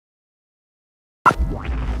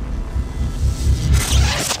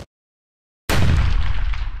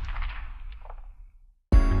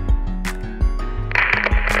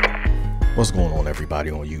What's going on, everybody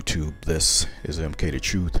on YouTube? This is MK the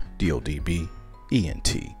Truth, DODB,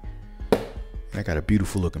 ENT. And I got a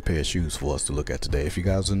beautiful looking pair of shoes for us to look at today. If you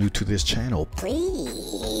guys are new to this channel,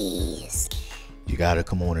 please, you gotta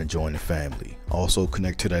come on and join the family. Also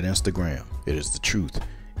connect to that Instagram. It is the Truth,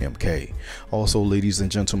 MK. Also, ladies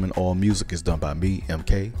and gentlemen, all music is done by me,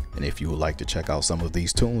 MK. And if you would like to check out some of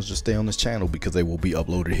these tunes, just stay on this channel because they will be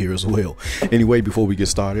uploaded here as well. Anyway, before we get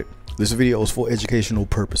started, this video is for educational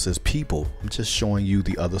purposes. People, I'm just showing you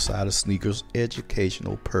the other side of sneakers,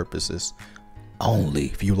 educational purposes only.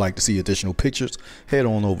 If you'd like to see additional pictures, head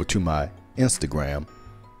on over to my Instagram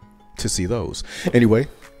to see those. Anyway,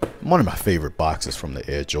 one of my favorite boxes from the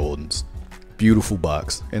Air Jordans. Beautiful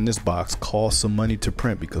box, and this box costs some money to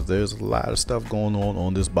print because there's a lot of stuff going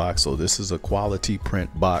on this box. So this is a quality print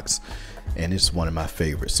box, and it's one of my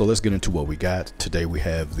favorites. So let's get into what we got today. We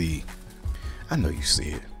have the, I know you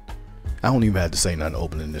see it, I don't even have to say nothing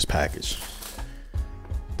opening this package.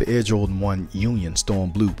 The Air Jordan 1 Union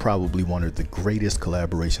Storm Blue, probably one of the greatest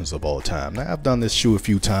collaborations of all time. Now, I've done this shoe a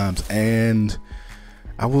few times, and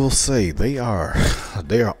I will say they are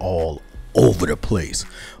all over the place.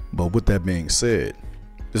 But with that being said,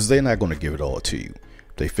 they're not going to give it all to you.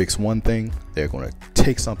 If they fix one thing, they're going to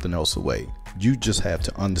take something else away. You just have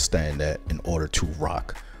to understand that in order to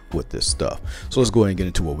rock with this stuff. So let's go ahead and get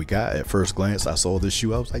into what we got. At first glance, I saw this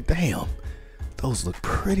shoe. I was like, damn, those look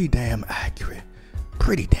pretty damn accurate.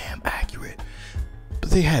 Pretty damn accurate. But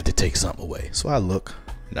they had to take something away. So I look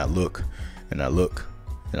and I look and I look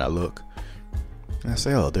and I look and I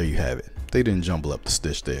say, oh, there you have it. They didn't jumble up the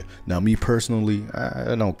stitch there. Now, me personally,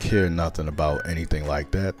 I don't care nothing about anything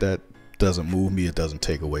like that. That doesn't move me. It doesn't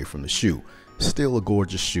take away from the shoe. Still a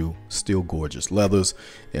gorgeous shoe, still gorgeous leathers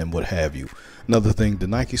and what have you. Another thing, the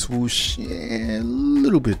Nike swoosh, yeah, a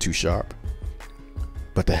little bit too sharp,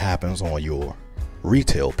 but that happens on your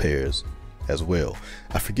retail pairs as well.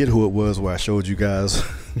 I forget who it was where I showed you guys.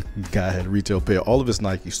 Guy had a retail pair. All of his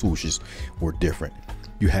Nike swooshes were different.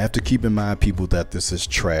 You have to keep in mind, people, that this is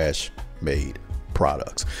trash made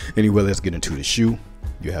products. Anyway, let's get into the shoe.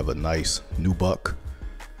 You have a nice nubuck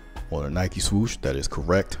on a Nike swoosh. That is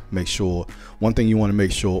correct. Make sure, one thing you want to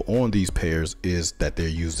make sure on these pairs is that they're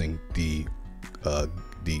using the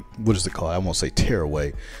what is it called? I won't say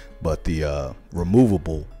tearaway, but the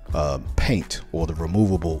removable paint, or the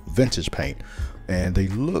removable vintage paint. And they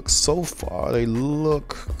look, so far they look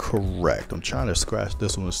correct. I'm trying to scratch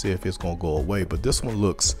this one to see if it's gonna go away, but this one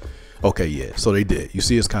looks okay. Yeah, so they did. You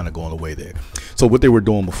see, it's kind of going away there. So what they were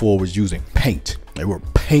doing before was using paint. They were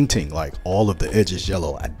painting like all of the edges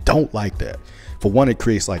yellow. I don't like that. For one, it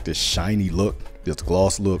creates like this shiny look, this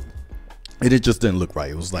gloss look. It just didn't look right.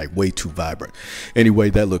 It was like way too vibrant. Anyway,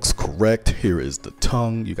 that looks correct. Here is the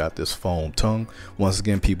tongue. You got this foam tongue. Once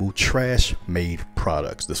again, people, trash made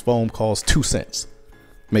products. This foam costs 2 cents.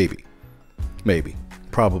 Maybe,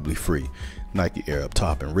 probably free. Nike Air up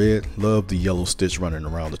top in red. Love the yellow stitch running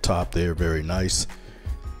around the top there. Very nice.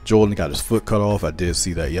 Jordan got his foot cut off. I did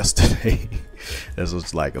see that yesterday. This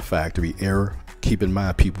was like a factory error. Keep in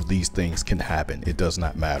mind, people, these things can happen. It does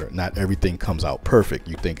not matter. Not everything comes out perfect.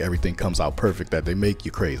 You think everything comes out perfect, that they make you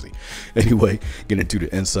crazy. Anyway, get into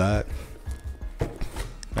the inside.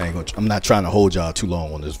 I'm not trying to hold y'all too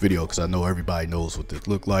long on this video because I know everybody knows what this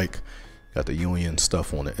look like. Got the Union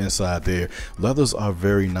stuff on the inside there. Leathers are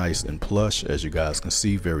very nice and plush, as you guys can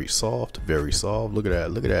see. Very soft, very soft. Look at that,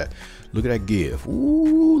 look at that, look at that give.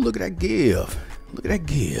 Ooh, look at that give. Look at that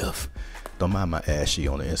give. Don't mind my ashy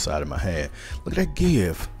on the inside of my hand. Look at that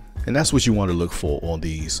give. And that's what you want to look for on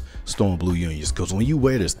these Storm Blue Unions, because when you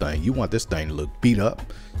wear this thing, you want this thing to look beat up.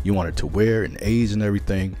 You want it to wear and age and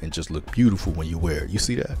everything and just look beautiful when you wear it. You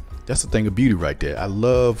see that? That's the thing of beauty right there. I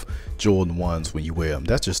love Jordan 1s when you wear them.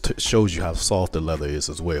 That just shows you how soft the leather is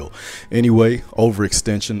as well. Anyway,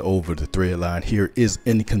 overextension over the thread line here is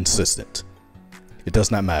inconsistent. It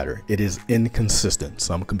does not matter. It is inconsistent.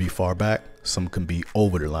 Some can be far back, some can be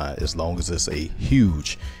over the line, as long as it's a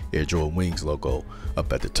huge Air Jordan Wings logo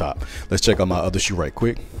up at the top. Let's check out my other shoe right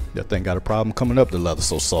quick. That thing got a problem coming up. The leather's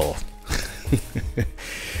so soft.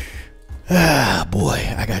 Ah,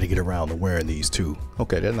 boy, I got to get around to wearing these too.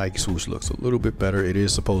 Okay, that Nike swoosh looks a little bit better. It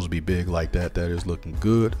is supposed to be big like that. That is looking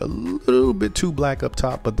good. A little bit too black up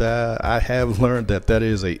top, but I have learned that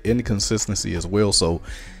is a inconsistency as well. So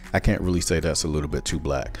I can't really say that's a little bit too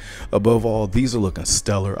black. Above all, these are looking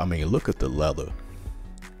stellar. I mean, look at the leather.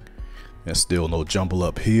 And still no jumble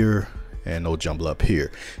up here and no jumble up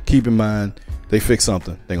here. Keep in mind, they fix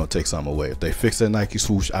something, they're gonna take something away. If they fix that Nike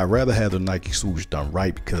swoosh, I'd rather have the Nike swoosh done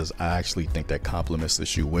right, because I actually think that complements the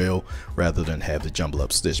shoe well, rather than have the jumble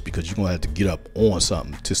up stitch, because you're gonna have to get up on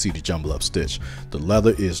something to see the jumble up stitch. The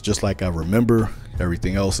leather is just like I remember,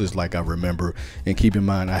 everything else is like I remember. And keep in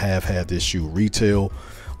mind, I have had this shoe retail,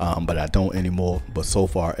 but I don't anymore. But so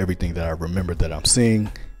far, everything that I remember that I'm seeing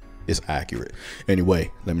is accurate.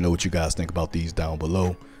 Anyway, let me know what you guys think about these down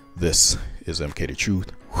below. This is MK the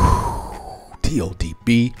Truth.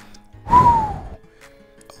 DODB. Oh,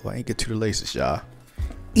 I ain't get to the laces, y'all.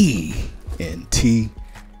 ENT.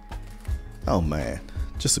 Oh man,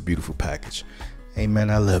 just a beautiful package. Hey man,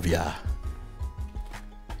 I love y'all.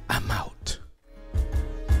 I'm out.